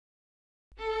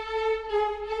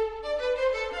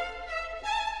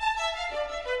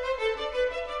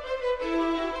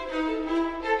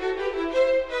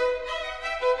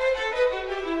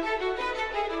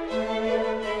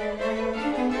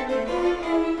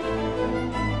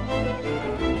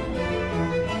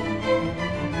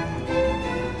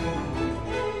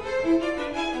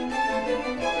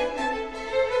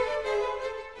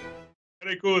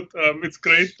It's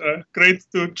great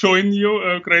to join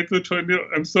you. Great to join you.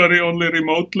 I'm sorry, only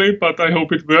remotely, but I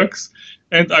hope it works.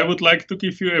 And I would like to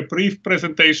give you a brief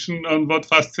presentation on what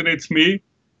fascinates me,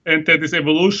 and that is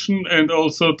evolution, and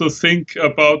also to think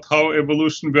about how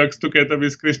evolution works together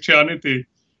with Christianity.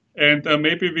 And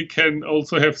maybe we can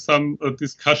also have some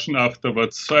discussion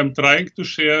afterwards. So I'm trying to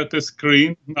share the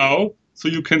screen now so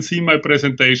you can see my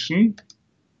presentation.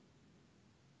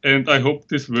 And I hope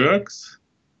this works.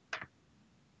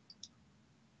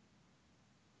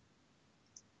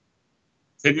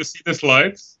 Can you see the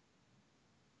slides?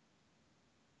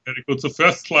 Very good. So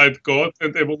first slide, God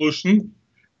and evolution.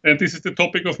 And this is the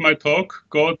topic of my talk,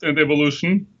 God and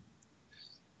evolution.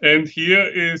 And here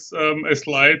is a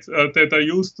slide that I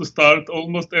use to start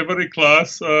almost every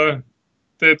class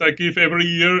that I give every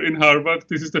year in Harvard.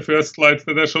 This is the first slide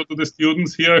that I show to the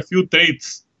students. Here are a few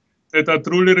dates that are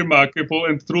truly remarkable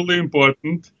and truly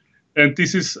important. And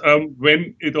this is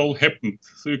when it all happened.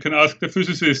 So you can ask the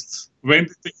physicists, when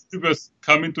did the universe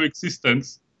come into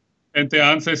existence? And the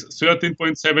answer is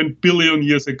 13.7 billion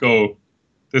years ago,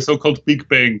 the so-called Big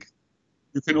Bang.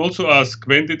 You can also ask,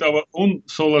 when did our own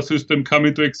solar system come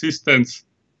into existence?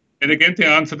 And again, the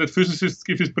answer that physicists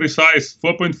give is precise.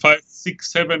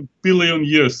 4.567 billion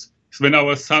years is when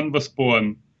our sun was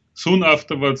born. Soon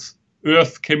afterwards,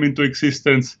 Earth came into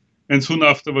existence, and soon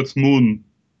afterwards, Moon.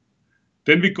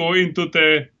 Then we go into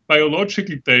the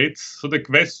biological dates. So the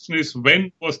question is,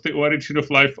 when was the origin of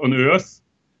life on Earth?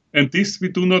 And this we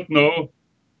do not know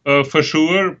for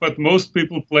sure, but most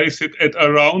people place it at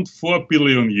around 4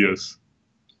 billion years.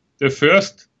 The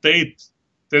first date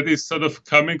that is sort of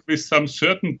coming with some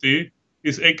certainty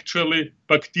is actually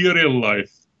bacterial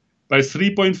life. By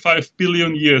 3.5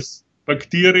 billion years,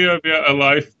 bacteria were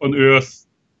alive on Earth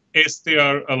as they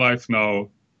are alive now.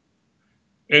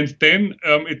 And then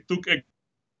it took a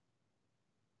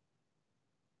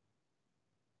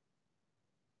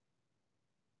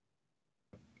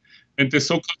and the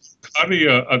so-called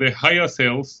eukarya are the higher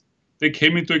cells. They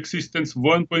came into existence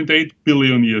 1.8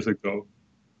 billion years ago.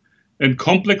 And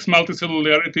complex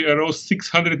multicellularity arose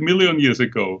 600 million years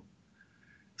ago.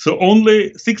 So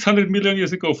only 600 million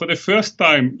years ago, for the first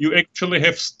time, you actually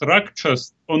have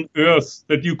structures on Earth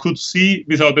that you could see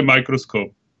without a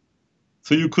microscope.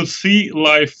 So you could see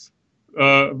life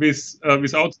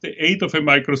without the aid of a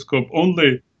microscope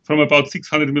only from about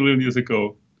 600 million years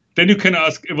ago. Then you can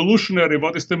ask, evolutionary,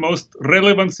 what is the most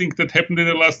relevant thing that happened in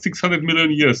the last 600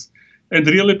 million years? And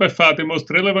really, by far, the most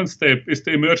relevant step is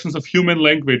the emergence of human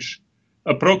language,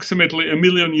 approximately 1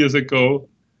 million years ago,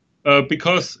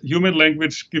 because human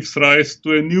language gives rise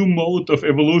to a new mode of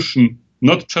evolution,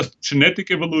 not just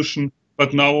genetic evolution,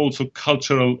 but now also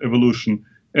cultural evolution.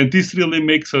 And this really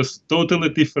makes us totally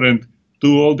different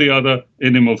to all the other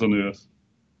animals on Earth.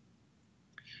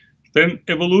 Then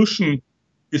evolution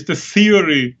is the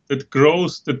theory that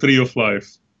grows the tree of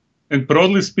life. And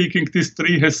broadly speaking, this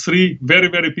tree has 3 very,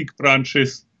 very big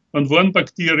branches. On one,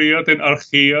 bacteria, then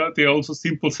archaea, they are also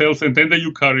simple cells, and then the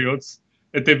eukaryotes.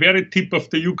 At the very tip of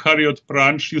the eukaryote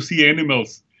branch, you see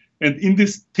animals. And in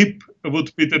this tip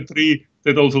would be the tree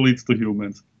that also leads to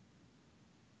humans.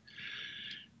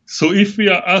 So if we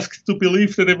are asked to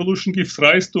believe that evolution gives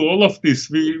rise to all of this,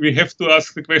 we have to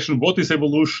ask the question, what is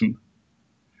evolution?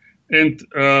 And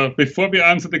before we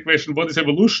answer the question, what is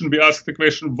evolution, we ask the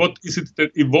question, what is it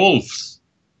that evolves?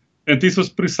 And this was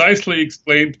precisely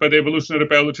explained by the evolutionary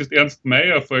biologist Ernst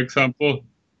Mayr, for example,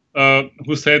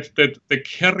 who said that the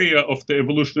carrier of the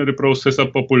evolutionary process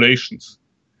are populations.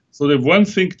 So the one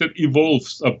thing that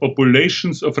evolves are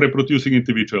populations of reproducing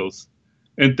individuals.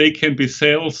 And they can be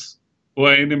cells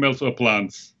or animals or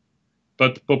plants.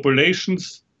 But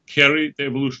populations carry the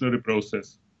evolutionary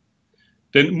process.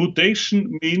 Then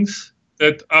mutation means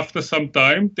that after some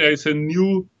time, there is a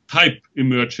new type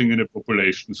emerging in a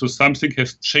population. So something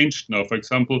has changed now. For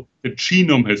example, the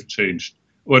genome has changed,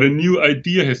 or a new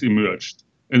idea has emerged.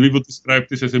 And we would describe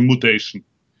this as a mutation.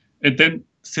 And then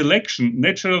selection,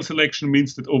 natural selection,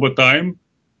 means that over time,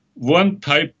 one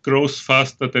type grows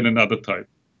faster than another type.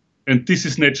 And this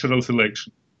is natural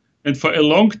selection. And for a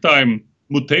long time,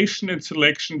 mutation and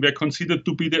selection were considered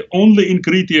to be the only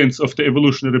ingredients of the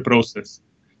evolutionary process.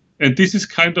 And this is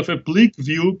kind of a bleak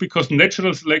view, because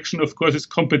natural selection, of course, is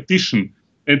competition.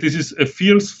 And this is a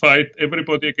fierce fight,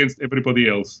 everybody against everybody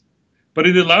else. But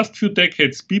in the last few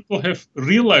decades, people have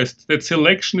realized that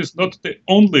selection is not the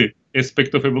only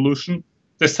aspect of evolution.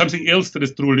 There's something else that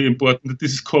is truly important, that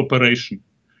this is cooperation.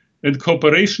 And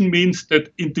cooperation means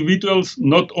that individuals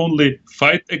not only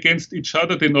fight against each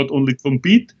other, they not only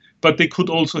compete, but they could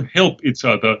also help each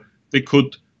other. They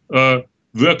could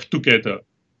work together.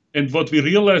 And what we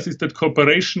realize is that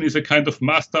cooperation is a kind of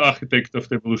master architect of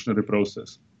the evolutionary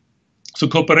process. So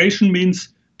cooperation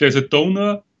means there's a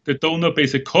donor, the donor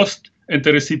pays a cost, and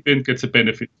the recipient gets a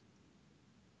benefit.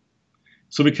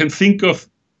 So we can think of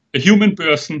a human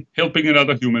person helping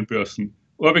another human person,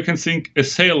 or we can think a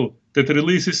cell that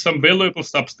releases some valuable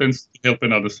substance to help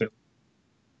another cell.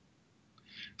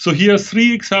 So here are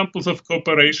 3 examples of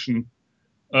cooperation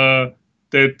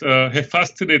that have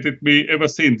fascinated me ever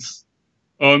since.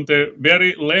 On the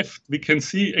very left, we can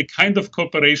see a kind of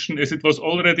cooperation as it was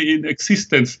already in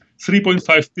existence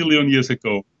 3.5 billion years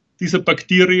ago. These are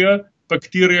bacteria.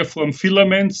 Bacteria form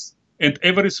filaments, and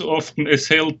every so often a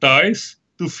cell dies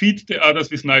to feed the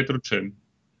others with nitrogen.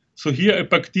 So here a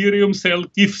bacterium cell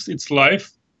gives its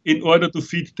life in order to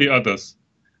feed the others.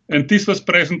 And this was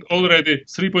present already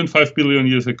 3.5 billion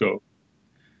years ago.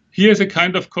 Here is a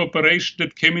kind of cooperation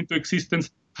that came into existence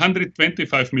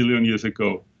 125 million years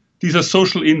ago. These are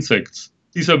social insects.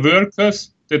 These are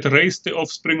workers that raise the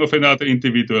offspring of another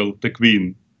individual, the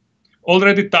queen.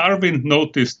 Already Darwin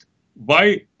noticed,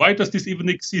 why does this even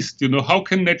exist? How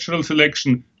can natural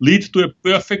selection lead to a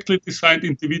perfectly designed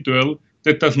individual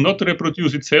that does not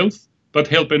reproduce itself, but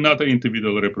help another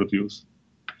individual reproduce?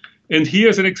 And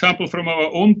here's an example from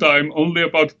our own time, only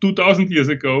about 2,000 years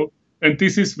ago. And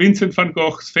this is Vincent van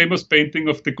Gogh's famous painting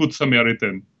of the Good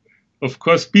Samaritan. Of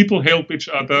course, people help each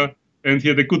other. And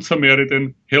here the Good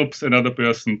Samaritan helps another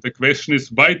person. The question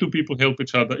is, why do people help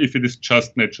each other if it is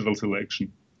just natural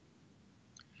selection?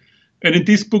 And in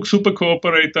this book, Super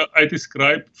Cooperator, I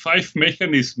describe 5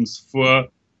 mechanisms for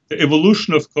the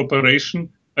evolution of cooperation.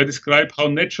 I describe how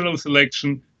natural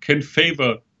selection can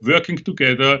favor working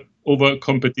together over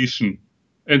competition.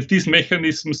 And these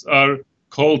mechanisms are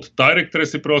called direct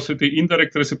reciprocity,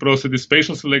 indirect reciprocity,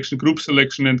 spatial selection, group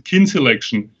selection, and kin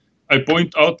selection. I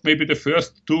point out maybe the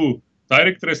first 2.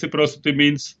 Direct reciprocity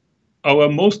means our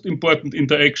most important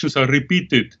interactions are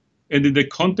repeated. And in the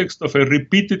context of a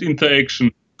repeated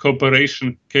interaction,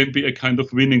 cooperation can be a kind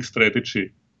of winning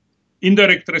strategy.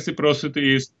 Indirect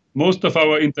reciprocity is most of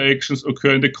our interactions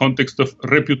occur in the context of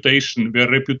reputation,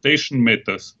 where reputation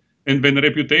matters. And when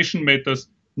reputation matters,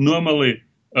 normally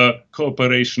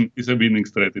cooperation is a winning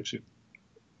strategy.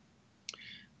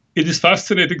 It is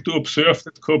fascinating to observe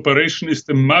that cooperation is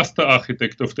the master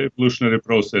architect of the evolutionary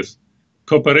process.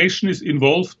 Cooperation is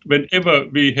involved whenever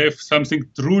we have something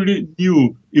truly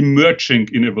new emerging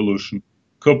in evolution.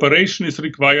 Cooperation is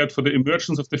required for the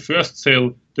emergence of the first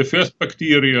cell, the first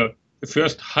bacteria, the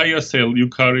first higher cell,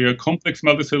 eukarya, complex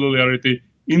multicellularity,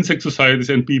 insect societies,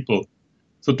 and people.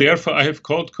 So therefore, I have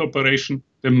called cooperation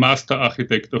the master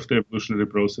architect of the evolutionary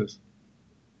process.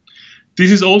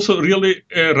 This is also really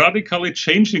radically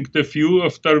changing the view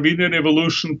of Darwinian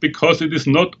evolution, because it is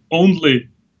not only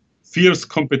fierce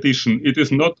competition, it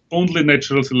is not only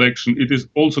natural selection, it is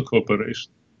also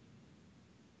cooperation.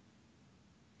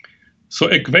 So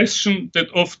a question that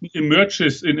often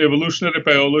emerges in evolutionary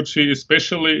biology,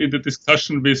 especially in the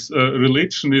discussion with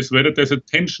religion, is whether there's a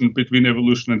tension between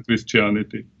evolution and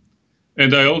Christianity.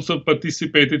 And I also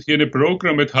participated here in a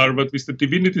program at Harvard with the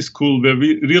Divinity School where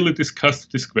we really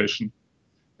discussed this question.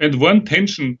 And one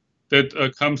tension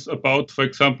that comes about, for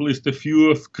example, is the view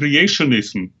of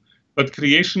creationism. But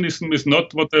creationism is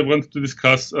not what I want to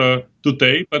discuss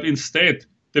today, but instead,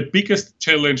 the biggest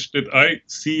challenge that I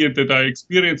see and that I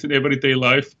experience in everyday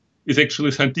life is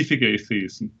actually scientific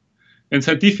atheism. And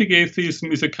scientific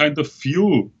atheism is a kind of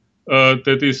view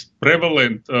that is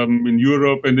prevalent in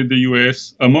Europe and in the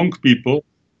US among people,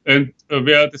 and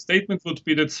where the statement would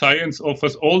be that science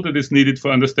offers all that is needed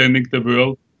for understanding the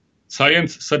world.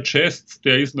 Science suggests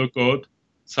there is no God.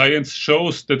 Science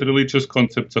shows that religious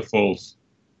concepts are false.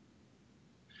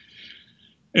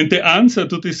 And the answer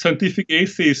to this scientific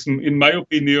atheism, in my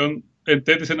opinion, and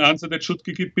that is an answer that should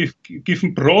be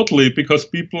given broadly because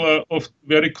people are often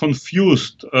very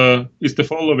confused, is the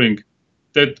following: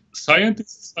 that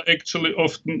scientists are actually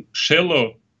often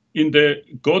shallow in the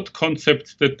God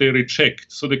concept that they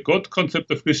reject. So the God concept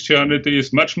of Christianity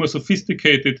is much more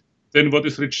sophisticated than what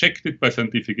is rejected by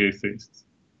scientific atheists.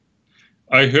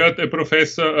 I heard a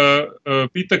professor,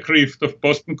 Peter Kreeft of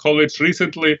Boston College,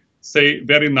 recently say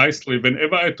very nicely,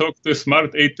 whenever I talk to a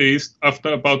smart atheist,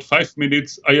 after about 5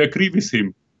 minutes, I agree with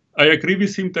him. I agree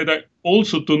with him that I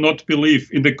also do not believe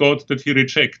in the God that he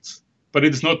rejects, but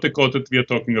it is not the God that we are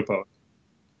talking about.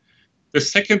 The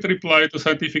second reply to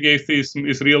scientific atheism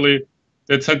is really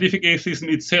that scientific atheism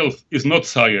itself is not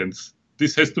science.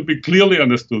 This has to be clearly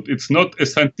understood. It's not a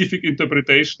scientific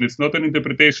interpretation. It's not an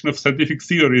interpretation of scientific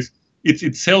theories. It's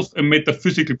itself a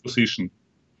metaphysical position.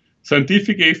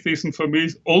 Scientific atheism for me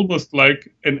is almost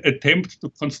like an attempt to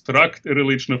construct a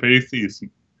religion of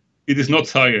atheism. it is not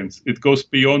science. It goes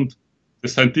beyond the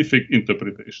scientific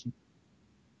interpretation.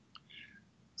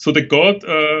 So the God,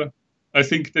 I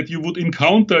think, that you would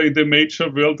encounter in the major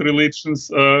world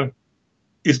religions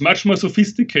is much more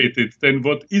sophisticated than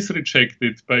what is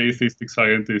rejected by atheistic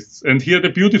scientists. And here the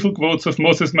beautiful quotes of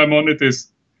Moses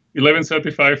Maimonides,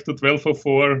 1135 to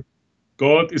 1204,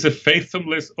 God is a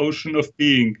fathomless ocean of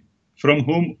being, from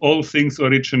whom all things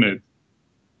originate.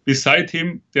 Beside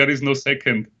him there is no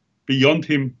second, beyond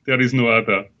him there is no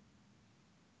other.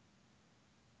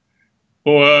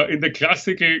 Or in the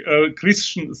classical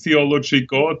Christian theology,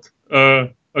 God,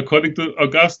 according to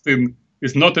Augustine,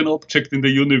 is not an object in the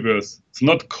universe. It's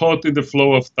not caught in the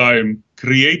flow of time,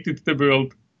 created the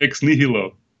world ex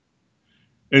nihilo.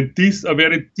 And these are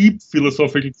very deep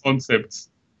philosophical concepts.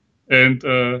 And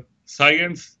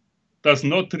science does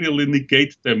not really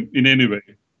negate them in any way.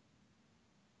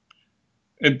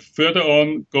 And further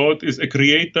on, God is a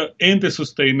creator and a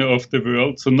sustainer of the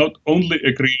world. So not only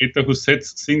a creator who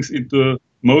sets things into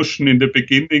motion in the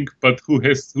beginning, but who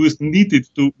is needed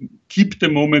to keep the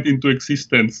moment into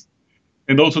existence.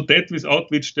 And also that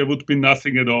without which there would be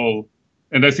nothing at all.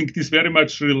 And I think this very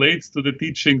much relates to the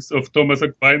teachings of Thomas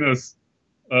Aquinas.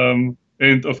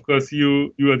 And of course,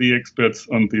 you are the experts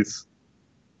on this.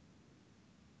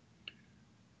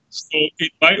 So in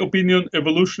my opinion,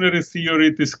 evolutionary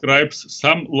theory describes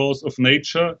some laws of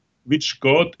nature which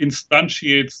God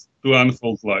instantiates to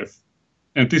unfold life.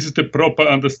 And this is the proper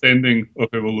understanding of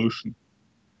evolution.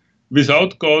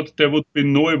 Without God, there would be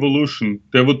no evolution.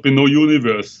 There would be no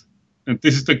universe. And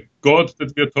this is the God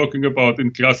that we are talking about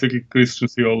in classical Christian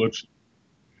theology.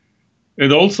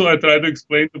 And also I try to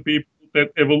explain to people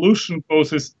that evolution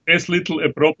poses as little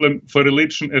a problem for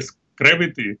religion as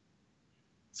gravity.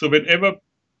 So whenever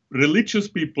religious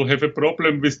people have a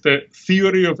problem with the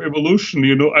theory of evolution,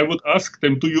 I would ask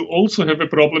them, do you also have a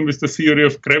problem with the theory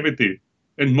of gravity?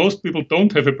 And most people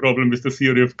don't have a problem with the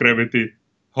theory of gravity.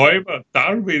 However,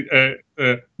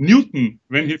 Newton,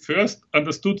 when he first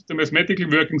understood the mathematical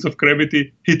workings of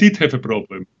gravity, he did have a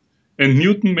problem. And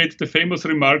Newton made the famous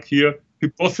remark here,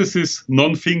 hypothesis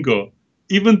non fingo.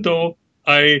 Even though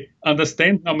I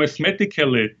understand now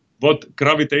mathematically what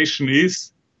gravitation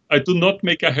is, I do not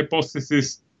make a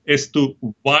hypothesis as to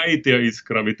why there is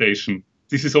gravitation.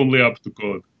 This is only up to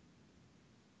God.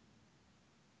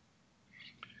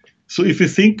 So if you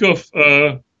think of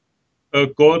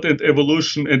God and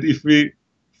evolution, and if we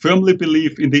firmly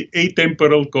believe in the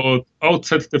atemporal God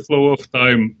outside the flow of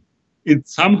time, it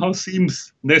somehow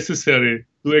seems necessary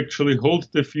to actually hold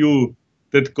the view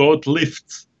that God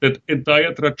lifts that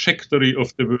entire trajectory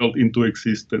of the world into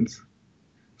existence.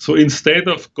 So instead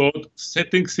of God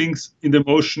setting things in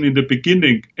motion in the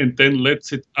beginning and then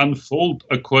lets it unfold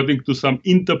according to some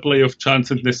interplay of chance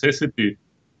and necessity,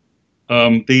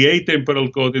 the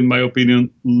atemporal God, in my opinion,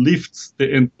 lifts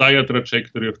the entire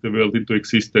trajectory of the world into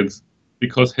existence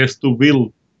because has to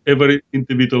will every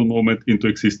individual moment into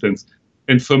existence.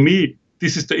 And for me,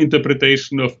 this is the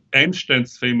interpretation of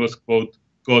Einstein's famous quote,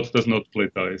 God does not play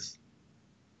dice.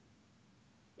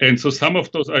 And so some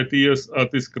of those ideas are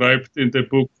described in the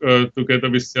book together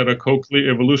with Sarah Coakley,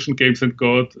 Evolution, Games and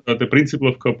God, The Principle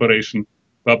of Cooperation,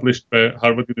 published by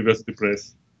Harvard University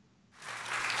Press.